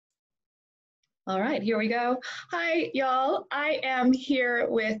All right, here we go. Hi, y'all. I am here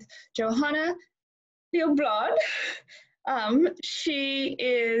with Johanna Pihlblad. She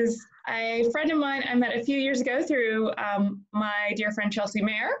is a friend of mine I met a few years ago through my dear friend Chelsea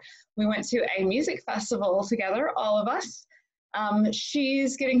Mayer. We went to a music festival together, all of us.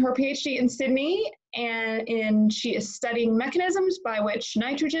 She's getting her PhD in Sydney, and she is studying mechanisms by which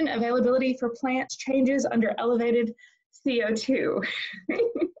nitrogen availability for plants changes under elevated CO2.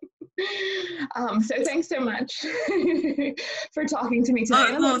 So thanks so much for talking to me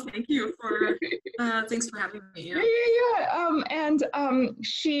today. No, thank you for, thanks for having me.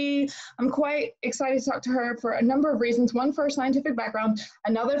 I'm quite excited to talk to her for a number of reasons. One, for her scientific background,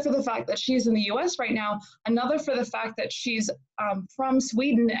 another for the fact that she's in the US right now, another for the fact that she's from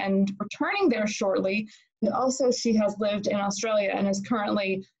Sweden and returning there shortly. And also she has lived in Australia and is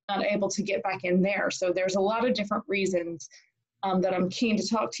currently not able to get back in there. So there's a lot of different reasons that I'm keen to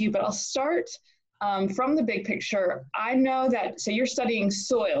talk to you, but I'll start from the big picture. I know that, so you're studying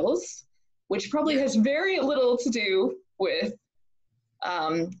soils, which probably has very little to do with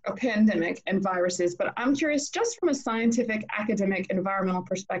a pandemic and viruses, but I'm curious, just from a scientific, academic, environmental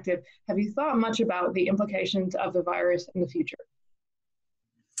perspective, have you thought much about the implications of the virus in the future?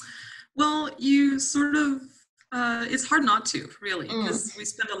 Well, you sort of, it's hard not to, really, because we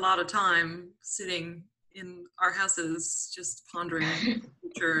spend a lot of time sitting in our houses just pondering the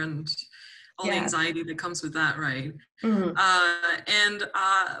future and all the anxiety that comes with that, right? And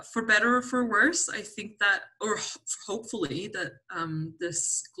for better or for worse, I think that, or hopefully that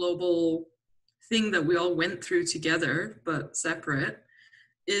this global thing that we all went through together but separate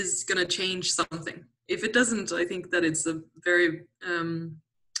is going to change something. If it doesn't, I think that it's a very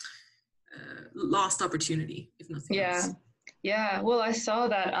lost opportunity, if nothing else. Yeah, well, I saw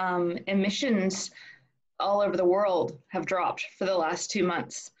that emissions all over the world have dropped for the last 2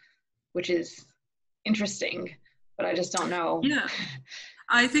 months, which is interesting, but I just don't know. Yeah,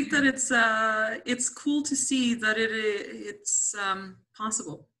 I think that it's cool to see that it's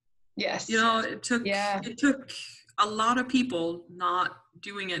possible. Yes. You know, it took a lot of people not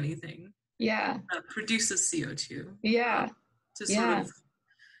doing anything. That produces CO2. To sort of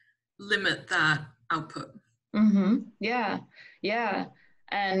limit that output.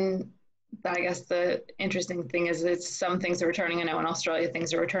 And I guess the interesting thing is it's some things are returning. I know in Australia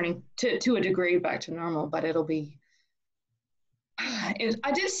things are returning to a degree back to normal, but it'll be. I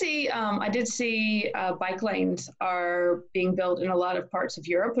did see bike lanes are being built in a lot of parts of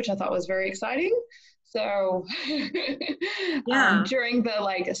Europe, which I thought was very exciting. So during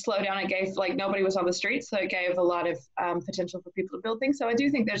the slowdown, it gave nobody was on the streets, so it gave a lot of potential for people to build things. So I do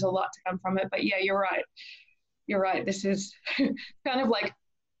think there's a lot to come from it. But yeah, you're right. This is kind of like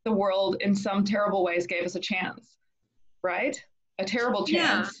the world in some terrible ways gave us a chance, right? A terrible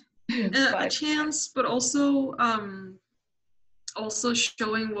chance. A chance, but also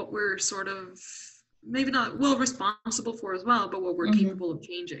showing what we're sort of maybe not responsible for as well, but what we're capable of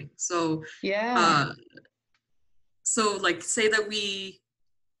changing. So so say that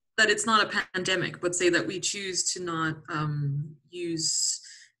it's not a pandemic, but say that we choose to not use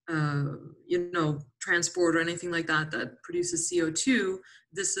transport or anything like that produces CO2.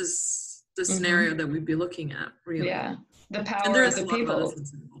 This is the scenario that we'd be looking at, really. Yeah, the power and there's of the a lot people. of other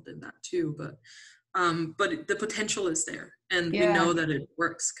things involved in that too, but the potential is there, and we know that it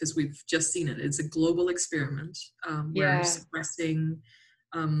works because we've just seen it. It's a global experiment. We're suppressing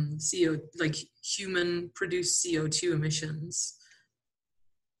human-produced CO2 emissions,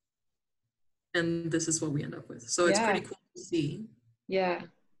 and this is what we end up with. So it's pretty cool to see.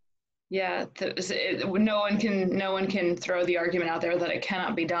 No one can throw the argument out there that it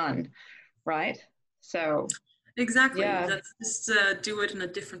cannot be done, right? So exactly. Let's just do it in a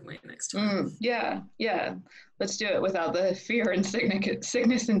different way next time. Let's do it without the fear and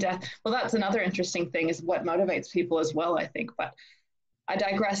sickness and death. Well, that's another interesting thing, is what motivates people as well, I think. But I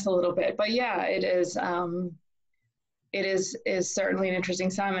digress a little bit. But yeah, it is certainly an interesting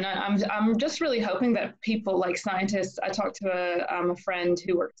time, and I'm just really hoping that people, like scientists. I talked to a friend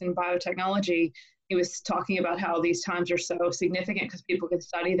who works in biotechnology. He was talking about how these times are so significant because people can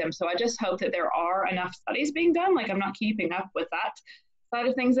study them. So I just hope that there are enough studies being done. I'm not keeping up with that side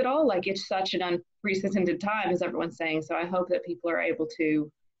of things at all. It's such an unprecedented time, as everyone's saying. So I hope that people are able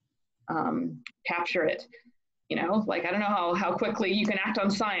to capture it. I don't know how quickly you can act on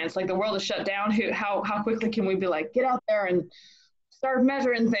science. The world is shut down. How quickly can we be get out there and start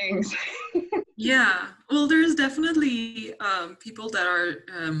measuring things? Yeah, well, there's definitely people that are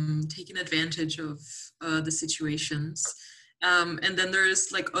taking advantage of the situations. And then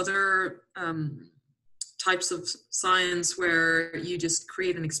there's other types of science where you just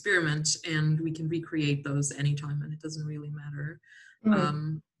create an experiment and we can recreate those anytime, and it doesn't really matter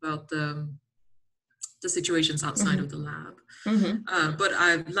about the situations outside of the lab. But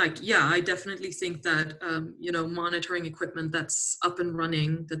I definitely think that, monitoring equipment that's up and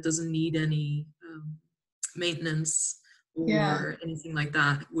running, that doesn't need any maintenance or anything like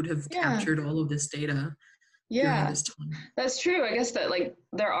that, would have captured all of this data during this time. That's true. I guess that like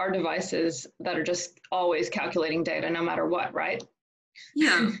there are devices that are just always calculating data no matter what, right?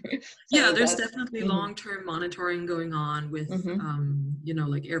 Yeah. There's definitely long-term monitoring going on with,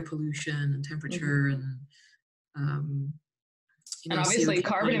 like air pollution and temperature and, and obviously CO2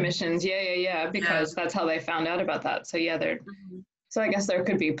 carbon emissions. Because that's how they found out about that. So so I guess there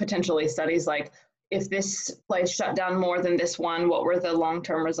could be potentially studies like, if this place shut down more than this one, what were the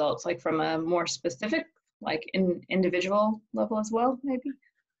long-term results, like from a more specific, like individual level as well, maybe?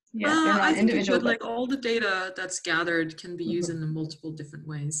 I think it could, like all the data that's gathered can be used in multiple different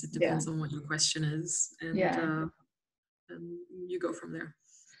ways. It depends on what your question is, and you go from there.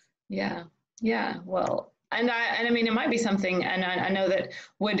 Well, and I mean, it might be something, and I know that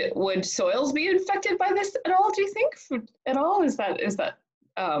would soils be affected by this at all? Do you think at all? Is that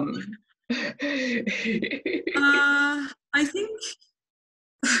I think.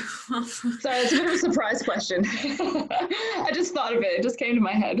 Sorry, it's a bit of a surprise question. I just thought of it. It just came to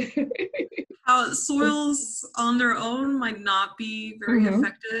my head. Soils on their own might not be very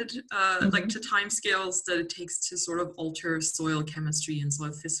affected, like to timescales that it takes to sort of alter soil chemistry and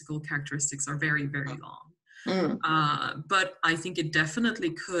soil physical characteristics are very, very long. But I think it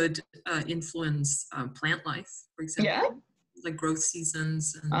definitely could influence plant life, for example, like growth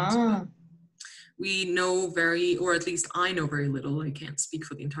seasons. And we know or at least I know very little, I can't speak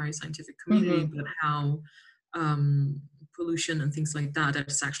for the entire scientific community, but how pollution and things like that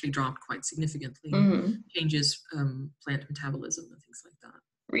has actually dropped quite significantly, changes plant metabolism and things like that.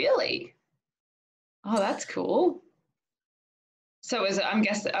 Really? Oh, that's cool. So I'm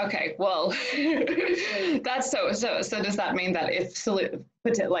guessing, okay, well, that's so does that mean that I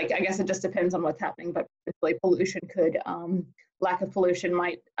guess it just depends on what's happening, but like pollution could, lack of pollution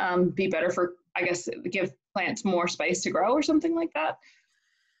might be better for, I guess, give plants more space to grow or something like that,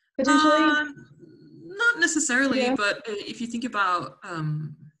 potentially? Not necessarily, but if you think about,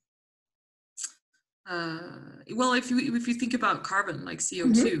 if you think about carbon, like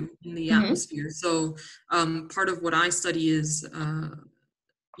CO2 in the atmosphere, so part of what I study is,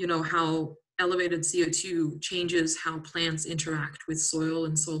 how elevated CO2 changes how plants interact with soil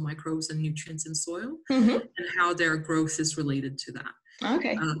and soil microbes and nutrients in soil, and how their growth is related to that.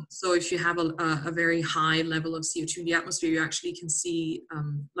 Okay. So if you have a very high level of CO2 in the atmosphere, you actually can see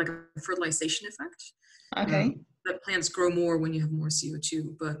like a fertilization effect. Okay. That plants grow more when you have more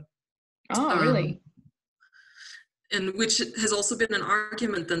CO2, but really? And which has also been an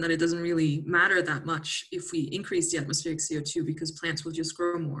argument then that it doesn't really matter that much if we increase the atmospheric CO2 because plants will just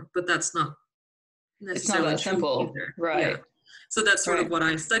grow more, but that's not necessarily it's not that simple, either. right? Yeah. So that's sort of what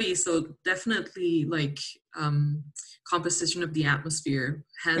I study. So definitely, like composition of the atmosphere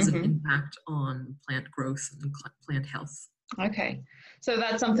has an impact on plant growth and plant health. Okay. So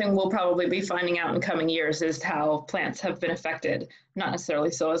that's something we'll probably be finding out in coming years, is how plants have been affected, not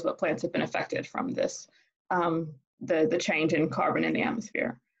necessarily soils, but plants have been affected from this, the change in carbon in the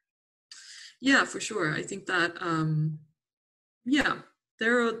atmosphere. Yeah, for sure. I think that,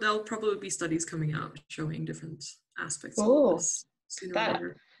 there'll probably be studies coming out showing different aspects of this sooner or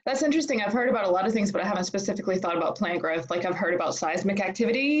later. That's interesting. I've heard about a lot of things, but I haven't specifically thought about plant growth. Like I've heard about seismic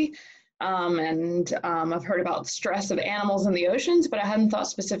activity, and I've heard about stress of animals in the oceans, but I hadn't thought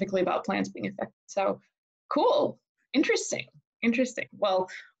specifically about plants being affected. So cool. Interesting. Well,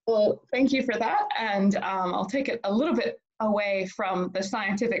 thank you for that. And I'll take it a little bit away from the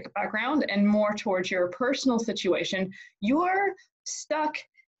scientific background and more towards your personal situation. You're stuck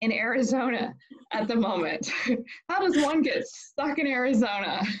in Arizona at the moment. How does one get stuck in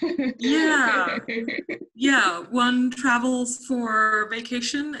Arizona? Yeah, one travels for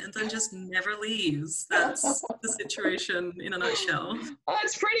vacation and then just never leaves. That's the situation in a nutshell. Oh,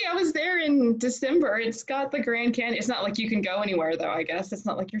 it's pretty. I was there in December. It's got the Grand Canyon. It's not like you can go anywhere, though, I guess. It's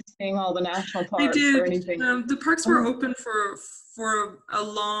not like you're seeing all the national parks or anything. The parks were open for a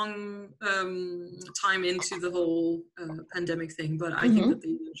long time into the whole pandemic thing, but I think that they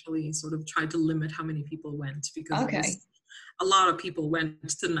eventually sort of tried to limit how many people went, because a lot of people went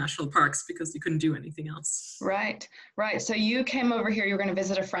to the national parks because you couldn't do anything else. Right. So you came over here, you were going to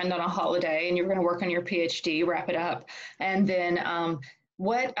visit a friend on a holiday, and you were going to work on your PhD, wrap it up. And then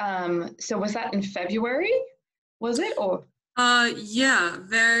so was that in February? Was it? Or Late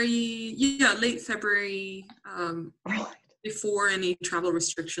February, Right. before any travel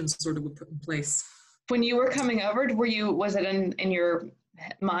restrictions sort of were put in place. When you were coming over, was it in your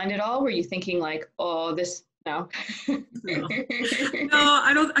mind at all? Were you thinking like, oh, no? No,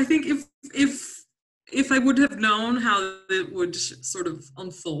 I think if I would have known how it would sort of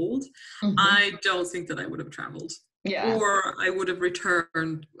unfold, Mm-hmm. I don't think that I would have traveled. Yeah. Or I would have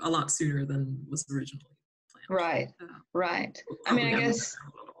returned a lot sooner than was originally planned. Right. I mean, I guess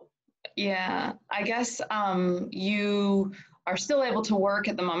you are still able to work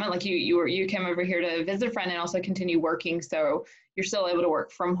at the moment. Like you came over here to visit a friend and also continue working, so you're still able to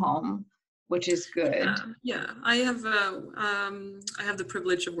work from home, which is good. Yeah. I have the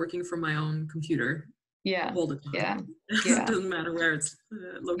privilege of working from my own computer. Yeah. All the time. Yeah. It doesn't matter where it's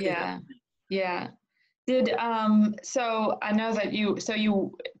located. Yeah. So I know that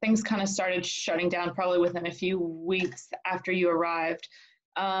things kind of started shutting down probably within a few weeks after you arrived.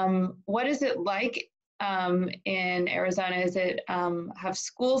 What is it like in Arizona? Is it have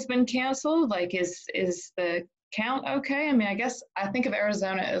schools been canceled? Like is the count okay? I mean, I guess I think of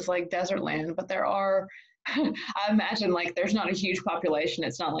Arizona as like desert land, but there are I imagine like there's not a huge population.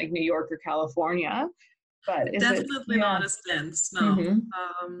 It's not like New York or California, but is definitely not as dense. No. Mm-hmm.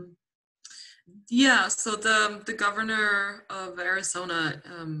 So the governor of Arizona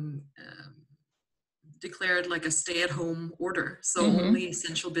declared like a stay-at-home order. So only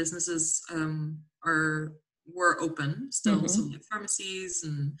essential businesses were open still. So like pharmacies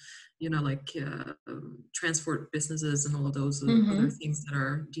and transport businesses and all of those other things that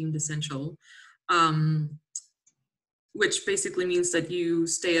are deemed essential. Which basically means that you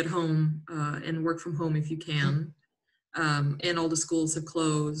stay at home and work from home if you can. And all the schools have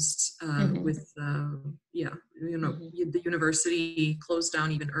closed the university closed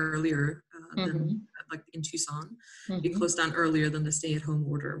down even earlier than like in Tucson. It closed down earlier than the stay-at-home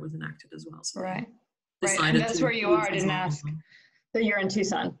order was enacted as well. So right. And that's where you are. I didn't ask. So you're in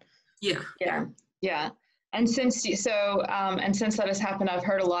Tucson. Yeah. And since that has happened, I've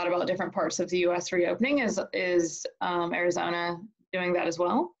heard a lot about different parts of the U.S. reopening. Is Arizona doing that as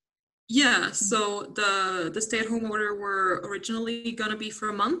well? Yeah, so the stay-at-home order were originally going to be for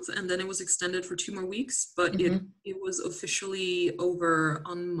a month, and then it was extended for 2 more weeks, but it was officially over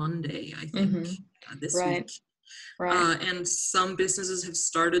on Monday, I think, this week. Right. And some businesses have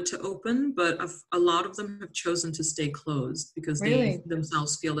started to open, but a lot of them have chosen to stay closed because they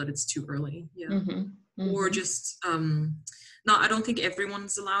themselves feel that it's too early. Yeah. Or just I don't think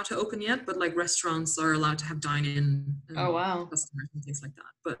everyone's allowed to open yet, but like restaurants are allowed to have dine-in customers and things like that.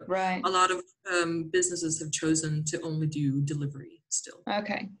 But a lot of businesses have chosen to only do delivery still.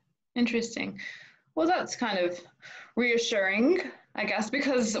 Okay, interesting. Well, that's kind of reassuring, I guess,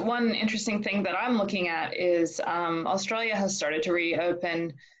 because one interesting thing that I'm looking at is Australia has started to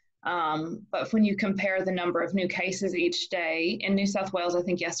reopen, but when you compare the number of new cases each day, in New South Wales, I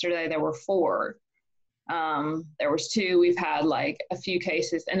think yesterday there were 4. There was 2. We've had like a few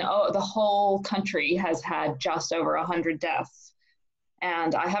cases, and the whole country has had just over 100 deaths.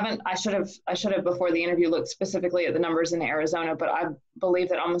 And I should have before the interview looked specifically at the numbers in Arizona, but I believe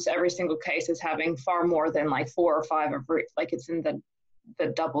that almost every single case is having far more than like 4 or 5 like it's in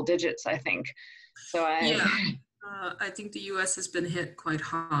the double digits, I think. So I think the U.S. has been hit quite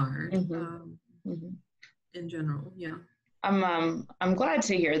hard in general. Yeah. I'm glad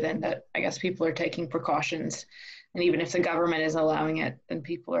to hear then that I guess people are taking precautions, and even if the government is allowing it, then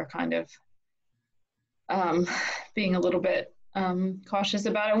people are kind of being a little bit cautious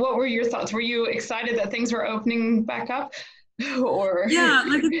about it. What were your thoughts? Were you excited that things were opening back up? Or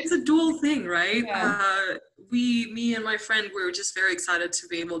like it's a dual thing, right? Me and my friend, we were just very excited to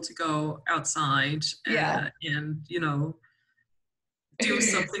be able to go outside and do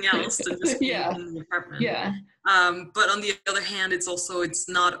something else than just be in the apartment. But on the other hand, it's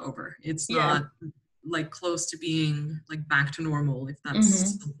not over. It's not like close to being like back to normal, if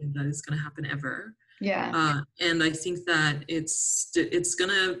that's something that is going to happen ever. And I think that it's going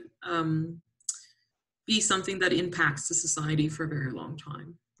to be something that impacts the society for a very long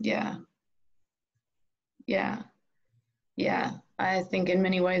time. I think in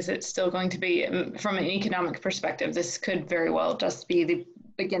many ways it's still going to be, from an economic perspective, this could very well just be the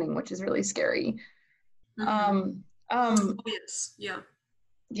beginning, which is really scary. So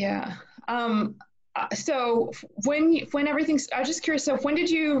when everything's, I was just curious, so when did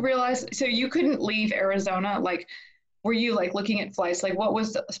you realize, so you couldn't leave Arizona? Like, were you like looking at flights? Like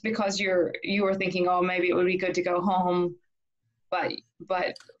because you were thinking, oh, maybe it would be good to go home, but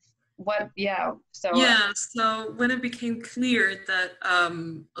So when it became clear that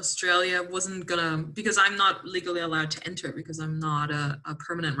Australia wasn't gonna, because I'm not legally allowed to enter because I'm not a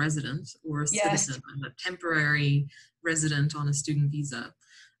permanent resident or a citizen, I'm a temporary resident on a student visa.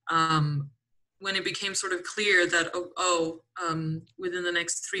 When it became sort of clear that, within the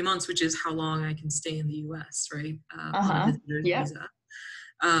next 3 months, which is how long I can stay in the US, right, on a visitor's visa,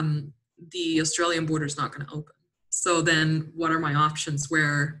 the Australian border is not going to open. So then what are my options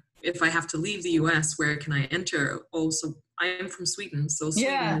where, if I have to leave the US, where can I enter? Also, I am from Sweden, so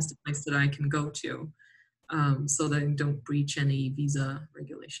Sweden is the place that I can go to, so that I don't breach any visa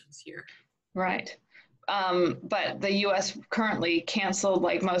regulations here. Right. But the U.S. currently canceled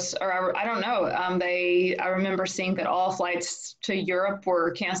like most, or I don't know. I remember seeing that all flights to Europe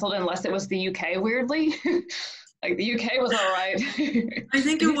were canceled unless it was the UK. Weirdly, like the UK was all right. I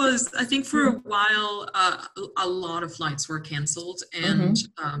think for a while, a lot of flights were canceled, and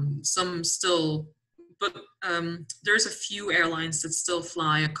some still. But there's a few airlines that still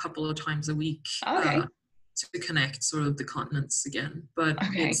fly a couple of times a week to connect sort of the continents again. But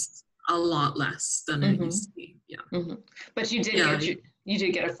it's a lot less than it used to be. But you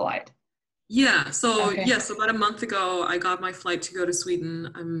did get a flight. So about a month ago I got my flight to go to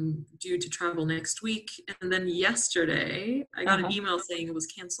Sweden. I'm due to travel next week, and then yesterday I got an email saying it was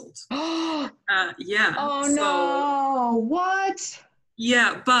canceled. Oh no, what?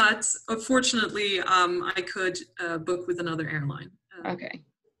 But unfortunately I could book with another airline.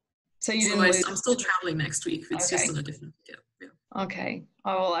 So you didn't lose. I'm still traveling next week. It's just on a different ticket. Okay.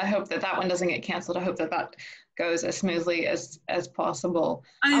 Oh, well, I hope that one doesn't get canceled. I hope that goes as smoothly as possible.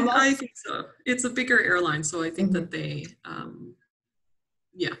 I think so. It's a bigger airline, so I think that they, I'll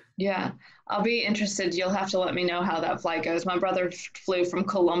be interested. You'll have to let me know how that flight goes. My brother flew from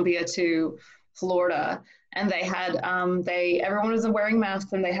Colombia to Florida, and they had, everyone was wearing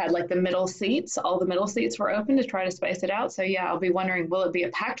masks, and they had like the middle seats. All the middle seats were open to try to space it out. So yeah, I'll be wondering, will it be a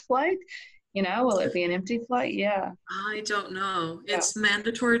packed flight? Will it be an empty flight? Yeah. I don't know. It's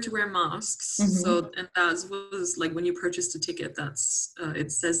mandatory to wear masks. So, and that was like when you purchased a ticket, that's,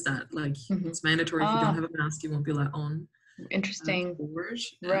 it says that like it's mandatory. If you don't have a mask, you won't be let on. Interesting.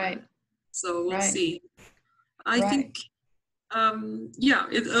 Right. So we'll see. I think,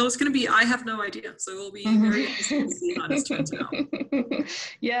 it's going to be, I have no idea. So it will be very interesting to see how this turns out.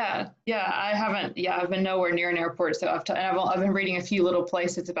 I've been nowhere near an airport. So I've been reading a few little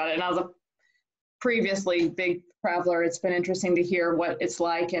places about it, and I was previously big traveler. It's been interesting to hear what it's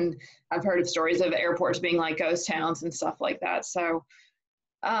like, and I've heard of stories of airports being like ghost towns and stuff like that. So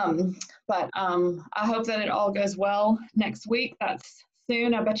I hope that it all goes well next week. That's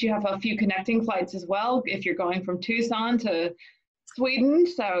soon. I bet you have a few connecting flights as well if you're going from Tucson to Sweden.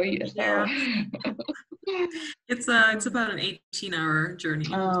 It's about an 18-hour journey.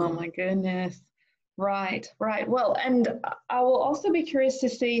 Oh my goodness. Right. Well, and I will also be curious to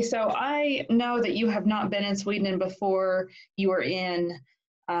see, so I know that you have not been in Sweden before you were in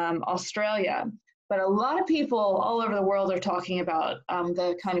Australia, but a lot of people all over the world are talking about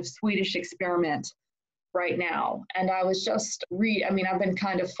the kind of Swedish experiment right now. And I was just I've been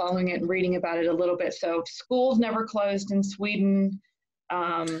kind of following it and reading about it a little bit. So schools never closed in Sweden.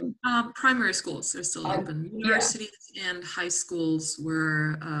 Primary schools are still open. Universities and high schools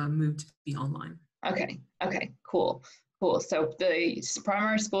were moved to be online. Okay, cool. So the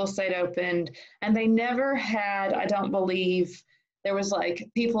primary school stayed open, and they never had, I don't believe, there was like,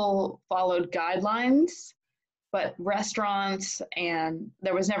 people followed guidelines, but restaurants, and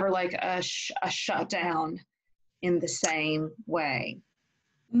there was never like a shutdown in the same way.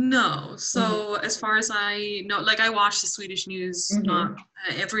 No. So as far as I know, like I watch the Swedish news not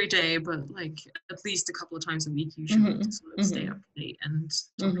every day, but like at least a couple of times a week usually to sort of stay up to date and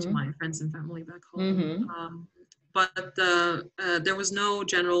talk to my friends and family back home. But there was no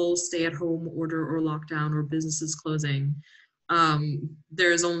general stay-at-home order or lockdown or businesses closing.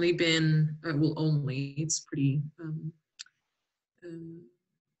 There's only been, it's pretty,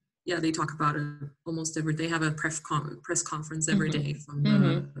 they talk about it almost every day. They have a press conference every day from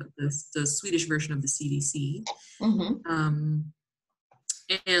the Swedish version of the CDC.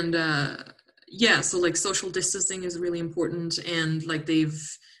 So like social distancing is really important, and like they've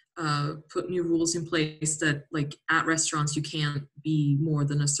put new rules in place that like at restaurants you can't be more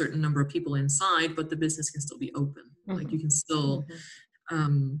than a certain number of people inside, but the business can still be open. Like you can still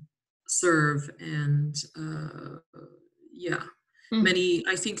serve, and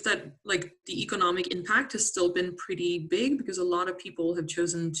I think that like the economic impact has still been pretty big because a lot of people have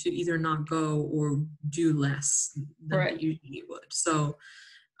chosen to either not go or do less than they usually would. So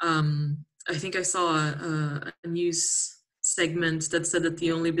I think I saw a news segment that said that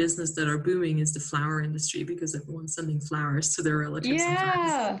the only business that are booming is the flower industry because everyone's sending flowers to their relatives and friends.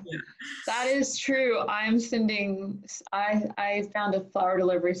 Yeah, Yeah. that is true. I found a flower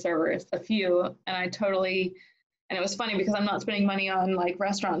delivery service, a few, and it was funny because I'm not spending money on like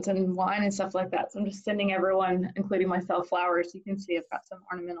restaurants and wine and stuff like that. So I'm just sending everyone, including myself, flowers. You can see I've got some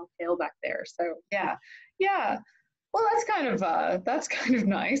ornamental kale back there. So yeah, yeah. Well, that's kind of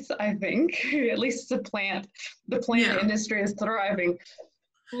nice, I think. At least the plant industry is thriving.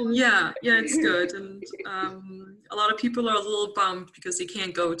 Yeah, it's good. And a lot of people are a little bummed because they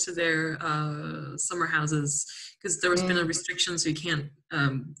can't go to their summer houses because there has been a restriction, so you can't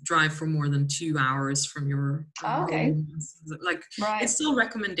drive for more than 2 hours from your home. Like, right. It's still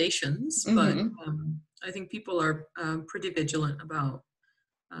recommendations, but I think people are pretty vigilant about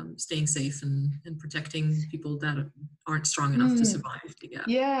staying safe and protecting people that aren't strong enough to survive to get.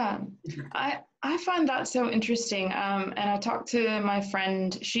 Yeah, I find that so interesting. And I talked to my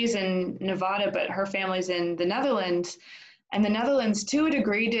friend, she's in Nevada, but her family's in the Netherlands. And the Netherlands, to a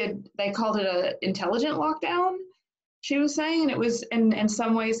degree, they called it an intelligent lockdown, she was saying. And it was in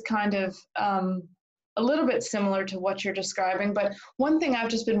some ways kind of a little bit similar to what you're describing. But one thing I've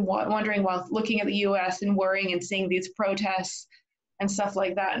just been wondering while looking at the US and worrying and seeing these protests and stuff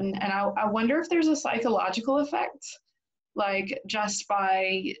like that. And I wonder if there's a psychological effect, like just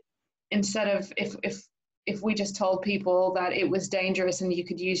by, instead of if we just told people that it was dangerous and you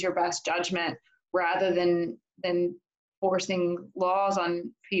could use your best judgment rather than forcing laws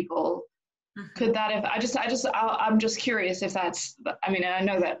on people, could that have, I'm just curious if that's, I mean, I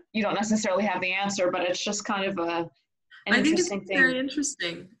know that you don't necessarily have the answer, but it's just kind of I think it's very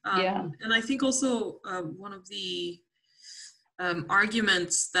interesting. Yeah. And I think also one of the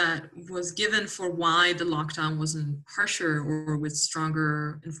arguments that was given for why the lockdown wasn't harsher or with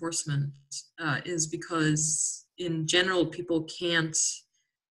stronger enforcement is because in general people can't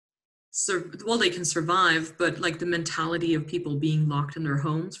they can survive, but like the mentality of people being locked in their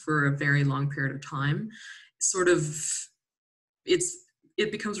homes for a very long period of time sort of it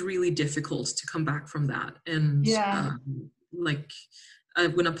becomes really difficult to come back from that. And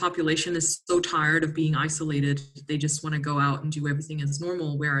when a population is so tired of being isolated, they just want to go out and do everything as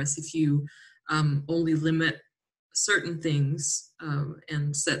normal. Whereas if you only limit certain things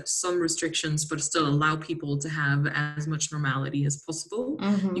and set some restrictions, but still allow people to have as much normality as possible,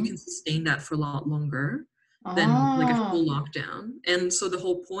 you can sustain that for a lot longer than like a full lockdown. And so the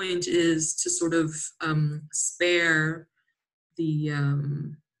whole point is to sort of spare the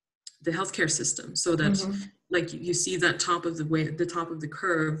healthcare system so that like you see that top of the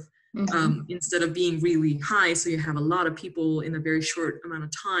curve instead of being really high, so you have a lot of people in a very short amount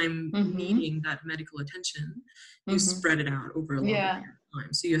of time needing that medical attention, you spread it out over a longer period of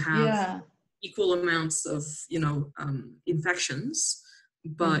time, so you have equal amounts of infections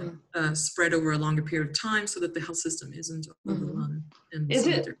but spread over a longer period of time so that the health system isn't overrun. And is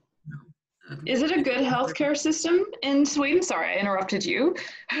it a good healthcare system in Sweden? Sorry, I interrupted you.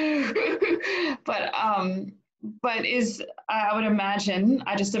 But I would imagine,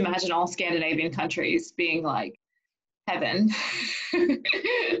 I just imagine all Scandinavian countries being like heaven,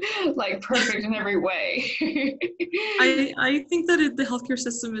 like perfect in every way. I think that the healthcare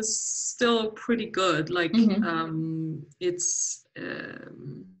system is still pretty good. Like it's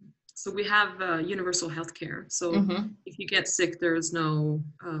so we have universal healthcare. So if you get sick, there is no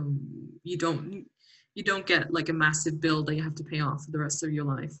you don't get like a massive bill that you have to pay off for the rest of your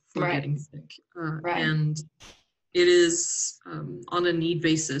life for getting sick. And it is on a need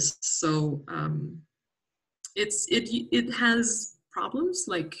basis. So it has problems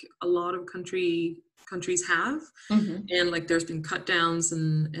like a lot of countries have, and like there's been cut downs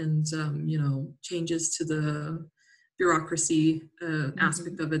and changes to the bureaucracy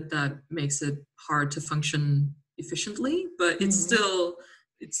aspect of it that makes it hard to function efficiently, but it's still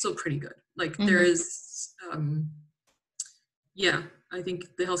pretty good. Like there is I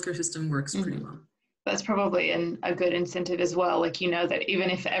think the healthcare system works pretty well. That's probably a good incentive as well. Like, that even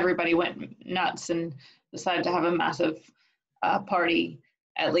if everybody went nuts and decided to have a massive party,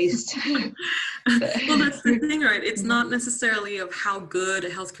 at least. Well, that's the thing, right? It's not necessarily of how good a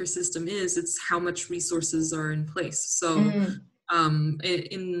healthcare system is, it's how much resources are in place. So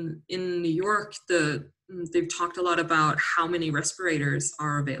in New York, they've talked a lot about how many respirators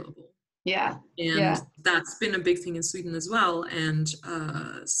are available. And that's been a big thing in Sweden as well. And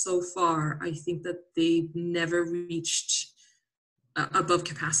so far, I think that they've never reached above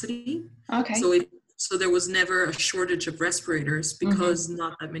capacity. So there was never a shortage of respirators because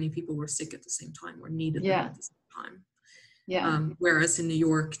not that many people were sick at the same time or needed them at the same time. Whereas in New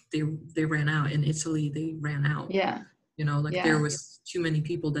York, they ran out. In Italy, they ran out. you know, like there was too many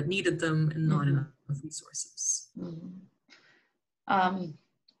people that needed them and not enough resources.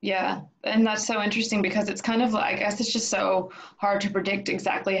 Yeah, and that's so interesting because it's kind of, I guess it's just so hard to predict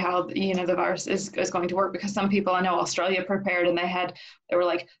exactly how, you know, the virus is going to work, because some people, I know Australia prepared and they were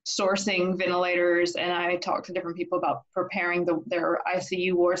like sourcing ventilators, and I talked to different people about preparing their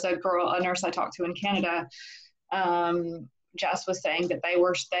ICU wards. A nurse I talked to in Canada, Jess was saying that they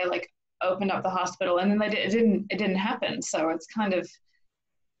like opened up the hospital and then it didn't happen. So it's kind of,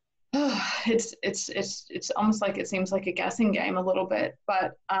 it's almost like it seems like a guessing game a little bit,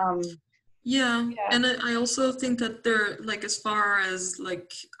 but yeah. And I also think that they're like, as far as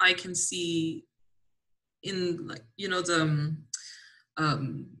like I can see in, like, you know, the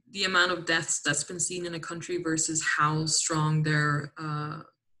amount of deaths that's been seen in a country versus how strong their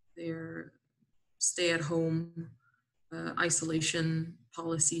stay-at-home isolation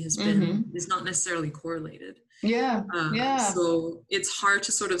policy has been is not necessarily correlated. So it's hard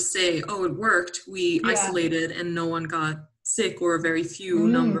to sort of say, oh, it worked, we isolated and no one got sick, or a very few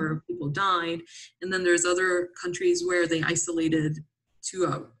number of people died. And then there's other countries where they isolated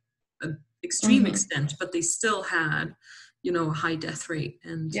to a extreme extent, but they still had, you know, a high death rate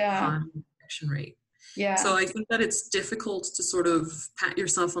and high infection rate. So I think that it's difficult to sort of pat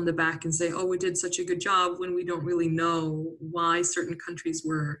yourself on the back and say, oh, we did such a good job, when we don't really know why certain countries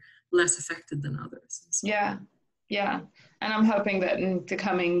were less affected than others. So. And I'm hoping that in the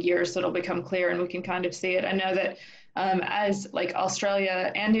coming years it'll become clear and we can kind of see it. I know that as like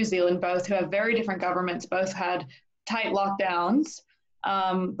Australia and New Zealand, both who have very different governments, both had tight lockdowns,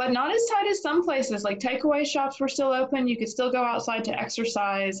 but not as tight as some places. Like takeaway shops were still open. You could still go outside to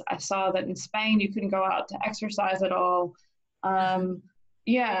exercise. I saw that in Spain, you couldn't go out to exercise at all. And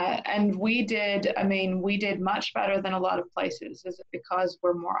we did much better than a lot of places. Is it because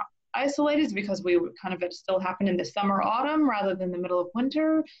we're more isolated? Is it because we kind of, it still happened in the summer, autumn, rather than the middle of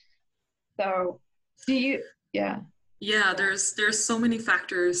winter? So there's so many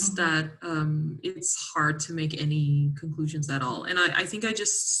factors that it's hard to make any conclusions at all. And I think I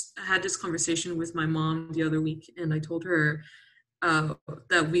just had this conversation with my mom the other week, and I told her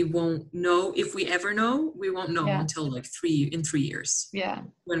that we won't know, if we ever know, we won't know until like 3 years.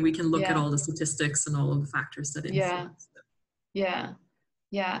 When we can look at all the statistics and all of the factors that influence it.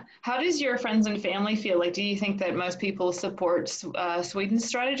 How does your friends and family feel? Like, do you think that most people support Sweden's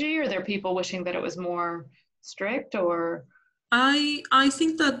strategy, or are there people wishing that it was more strict? Or I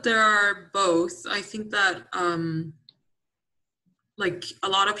think that there are both. I think that like a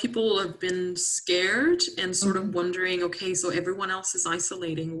lot of people have been scared and sort of wondering, okay, so everyone else is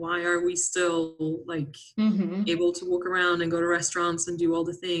isolating, why are we still like able to walk around and go to restaurants and do all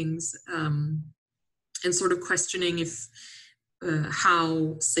the things, and sort of questioning if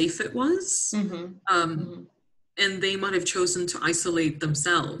how safe it was. And they might have chosen to isolate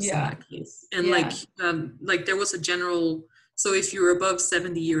themselves in that case. And like there was a general, so if you're above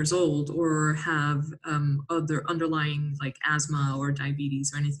 70 years old or have other underlying like asthma or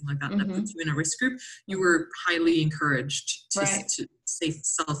diabetes or anything like that, that puts you in a risk group, you were highly encouraged to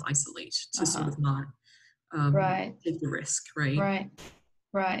self-isolate, to sort of not take the risk, right?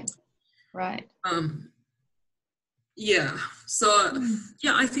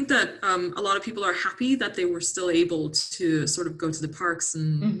 I think that a lot of people are happy that they were still able to sort of go to the parks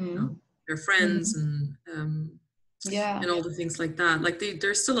and you know, their friends and all the things like that. Like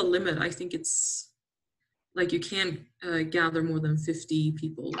there's still a limit. I think it's like you can't gather more than 50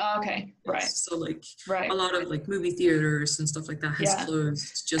 people. So like a lot of like movie theaters and stuff like that has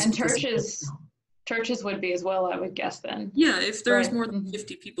closed. Just and churches would be as well, I would guess then. If there's more than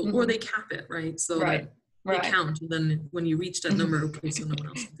 50 people, or they cap it, right? So that they count, and then when you reach that number, okay, so no one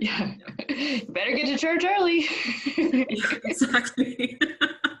else. Better get to church early. Exactly.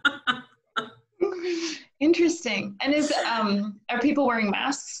 Interesting. And are people wearing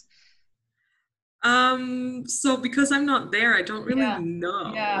masks? So because I'm not there, I don't really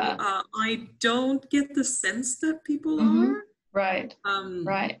know. I don't get the sense that people are.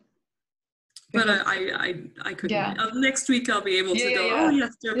 But I couldn't. Next week I'll be able to go, oh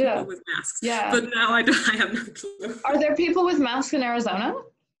yes, there are people with masks. But now I have no clue. Are there people with masks in Arizona?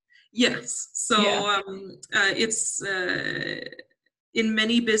 Yes. So it's in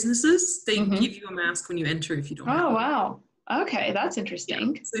many businesses, they give you a mask when you enter if you don't have wow. Okay, that's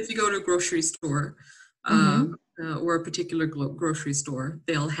interesting. So if you go to a grocery store or a particular grocery store,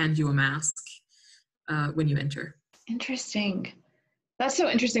 they'll hand you a mask when you enter. Interesting. That's so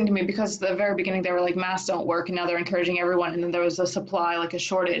interesting to me, because at the very beginning they were like, masks don't work, and now they're encouraging everyone, and then there was a supply, like a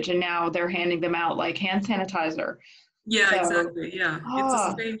shortage, and now they're handing them out like hand sanitizer. Exactly. It's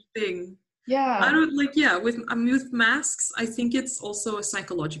a strange thing. Yeah. I don't like, yeah, with masks, I think it's also a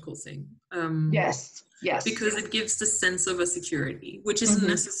psychological thing. Yes. Yes. Because it gives the sense of a security, which isn't Mm-hmm.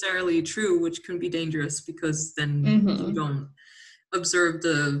 necessarily true, which can be dangerous because then you Mm-hmm. don't observe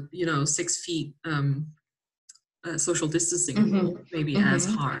the, 6 feet social distancing Mm-hmm. rule maybe as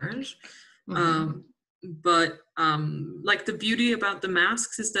Mm-hmm. hard. Mm-hmm. Um, but like the beauty about the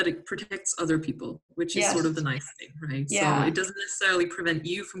masks is that it protects other people, which is sort of the Yes. nice thing, right? So Yeah. it doesn't necessarily prevent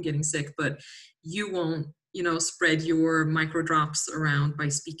you from getting sick, but you won't, spread your micro drops around by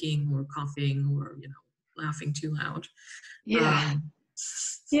speaking or coughing or, laughing too loud. Yeah. Um,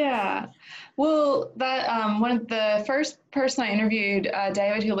 Yeah. Well, that one of the first person I interviewed,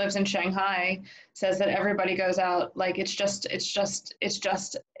 David, who lives in Shanghai, says that everybody goes out like it's just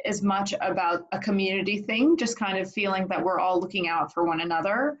as much about a community thing, just kind of feeling that we're all looking out for one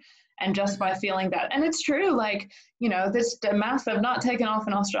another. And just by feeling that, and it's true, like, this masks have not taken off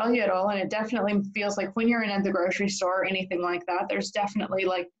in Australia at all. And it definitely feels like when you're in the grocery store or anything like that, there's definitely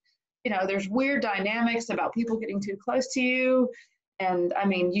like, there's weird dynamics about people getting too close to you. And I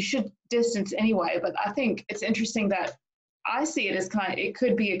mean, you should distance anyway, but I think it's interesting that I see it as it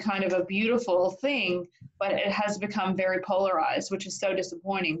could be a kind of a beautiful thing, but it has become very polarized, which is so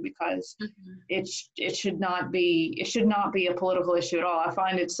disappointing because it should not be a political issue at all. I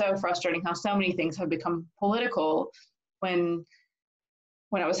find it so frustrating how so many things have become political when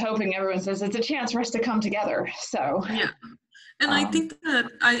I was hoping everyone says it's a chance for us to come together. So yeah. And I think that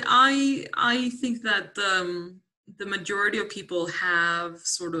I think that the majority of people have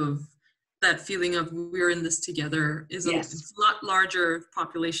sort of that feeling of we're in this together is yes. it's a lot larger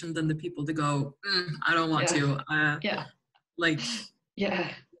population than the people that go, I don't want to, Yeah. like,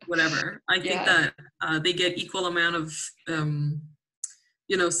 Yeah. whatever. I think Yeah. that they get equal amount of,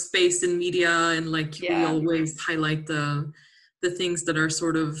 space in media, and like we Yeah. always highlight the things that are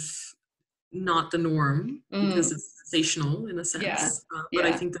sort of not the norm because it's sensational in a Yeah. sense. But I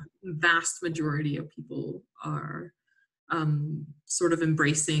Yeah. think the vast majority of people are sort of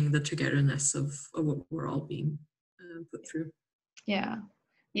embracing the togetherness of what we're all being put through. Yeah.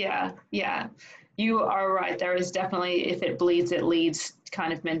 Yeah. Yeah. You are right. There is definitely, if it bleeds, it leads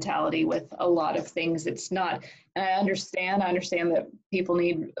kind of mentality with a lot of things. It's not, and I understand that people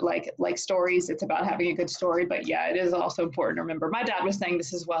need like stories. It's about having a good story, but yeah, it is also important to remember. My dad was saying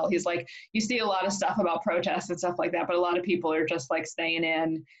this as well. He's like, you see a lot of stuff about protests and stuff like that, but a lot of people are just like staying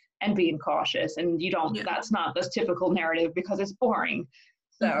in and being cautious, and that's not the typical narrative because it's boring.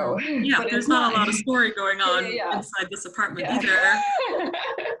 So, yeah, but there's not a lot of story going on inside this apartment either.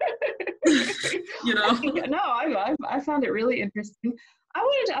 I found it really interesting. I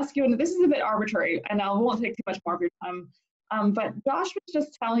wanted to ask you, and this is a bit arbitrary, and I won't take too much more of your time. But Josh was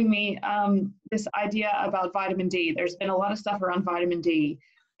just telling me this idea about vitamin D. There's been a lot of stuff around vitamin D,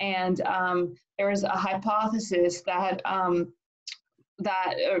 and there is a hypothesis that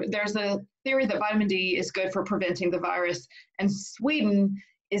there's a theory that vitamin D is good for preventing the virus, and Sweden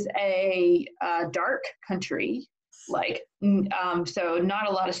is a dark country, so not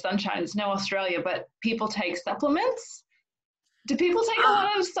a lot of sunshine. It's no Australia, but people take supplements. Do people take a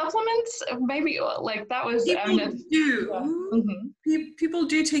lot of supplements? Maybe like that was. People do. Yeah. Mm-hmm. People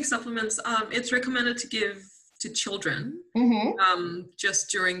do take supplements. It's recommended to give to children just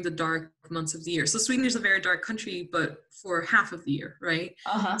during the dark months of the year. So Sweden is a very dark country, but for half of the year, right?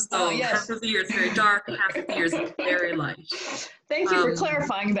 So half of the year it's very dark, half of the year is very light. Thank you for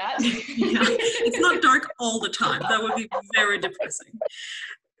clarifying that. Yeah, it's not dark all the time. That would be very depressing.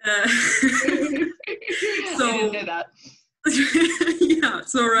 So I didn't know that. Yeah,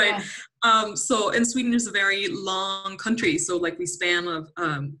 so right. Yeah. And Sweden is a very long country, so like we span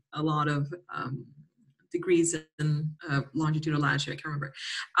a lot of degrees in longitude or latitude, I can't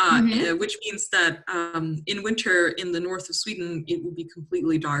remember, which means that in winter in the north of Sweden, it will be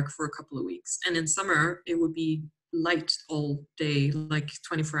completely dark for a couple of weeks. And in summer, it would be light all day, like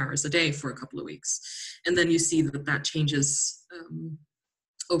 24 hours a day for a couple of weeks. And then you see that changes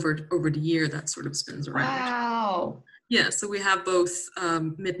over the year, that sort of spins around. Wow. Yeah, so we have both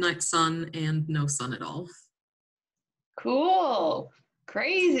midnight sun and no sun at all. Cool.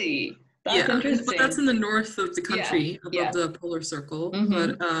 Crazy. That's interesting. But that's in the north of the country, above the polar circle.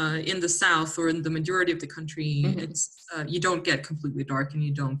 But in the south, or in the majority of the country, it's you don't get completely dark and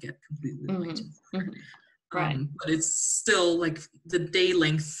you don't get completely light. Right. But it's still like the day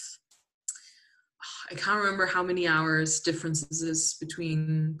length. I can't remember how many hours differences is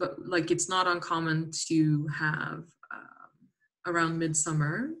between, but like it's not uncommon to have around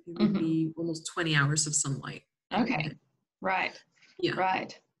midsummer, it would be almost 20 hours of sunlight. Okay. Right. Yeah.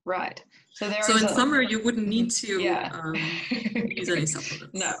 Right. So in summer, you wouldn't need to use any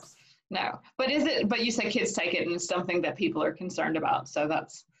supplements. No. No. But you said kids take it and it's something that people are concerned about. So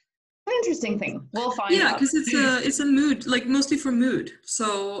that's an interesting thing. We'll find out. Yeah, because it's a mood, like mostly for mood.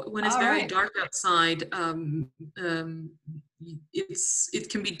 So when it's very dark outside, it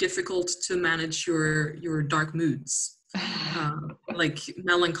can be difficult to manage your dark moods. Like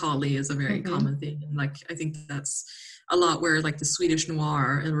melancholy is a very common thing, and like I think that's a lot where like the Swedish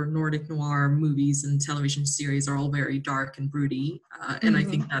noir or Nordic noir movies and television series are all very dark and broody, and I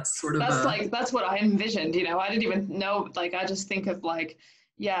think that's sort of that's what I envisioned. You know, I didn't even know. Like I just think of like.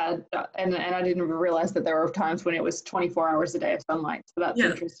 Yeah, and I didn't realize that there were times when it was 24 hours a day of sunlight. So that's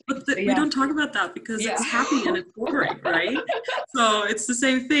interesting. But we don't talk about that because it's happy and it's boring, right? So it's the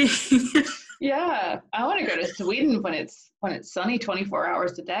same thing. Yeah, I want to go to Sweden when it's sunny 24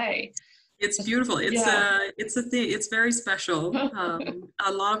 hours a day. It's beautiful. It's a thing. It's very special.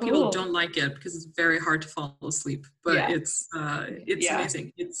 A lot of people don't like it because it's very hard to fall asleep. But it's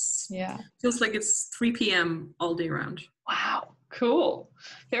amazing. Feels like it's 3 p.m. all day round. Wow. Cool.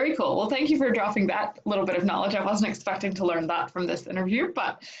 Very cool. Well, thank you for dropping that little bit of knowledge. I wasn't expecting to learn that from this interview,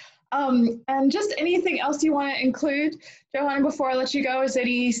 but and just anything else you want to include, Johanna, before I let you go? Is there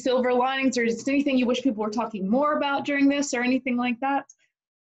any silver linings or is there anything you wish people were talking more about during this or anything like that?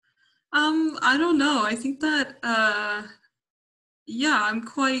 I don't know. I think that I'm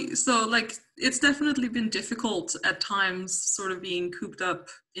quite like it's definitely been difficult at times sort of being cooped up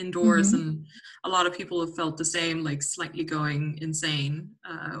indoors, and a lot of people have felt the same, like slightly going insane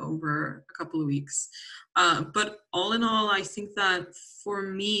over a couple of weeks, but all in all I think that for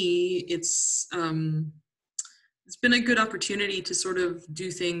me it's been a good opportunity to sort of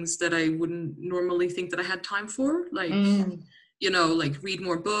do things that I wouldn't normally think that I had time for, like you know, like read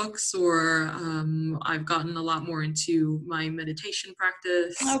more books, or I've gotten a lot more into my meditation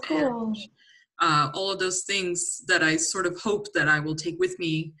practice. Oh, cool. And all of those things that I sort of hope that I will take with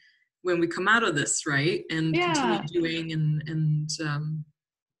me when we come out of this, right? And continue doing, and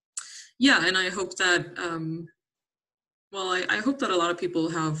I hope that, I hope that a lot of people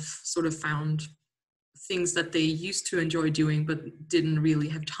have sort of found things that they used to enjoy doing but didn't really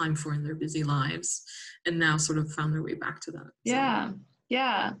have time for in their busy lives, and now sort of found their way back to that. Yeah.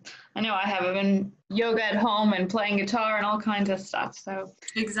 I know I have been yoga at home and playing guitar and all kinds of stuff. So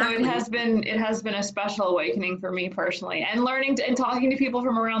exactly. So it has been a special awakening for me personally, and learning and talking to people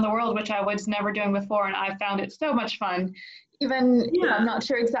from around the world, which I was never doing before, and I found it so much fun. Even if I'm not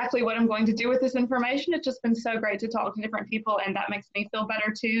sure exactly what I'm going to do with this information, it's just been so great to talk to different people, and that makes me feel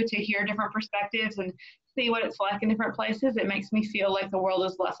better too, to hear different perspectives and see what it's like in different places. It makes me feel like the world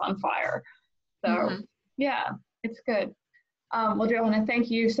is less on fire. So it's good. Well, Johanna, thank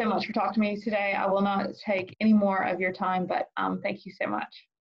you so much for talking to me today. I will not take any more of your time, but thank you so much.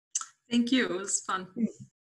 Thank you. It was fun.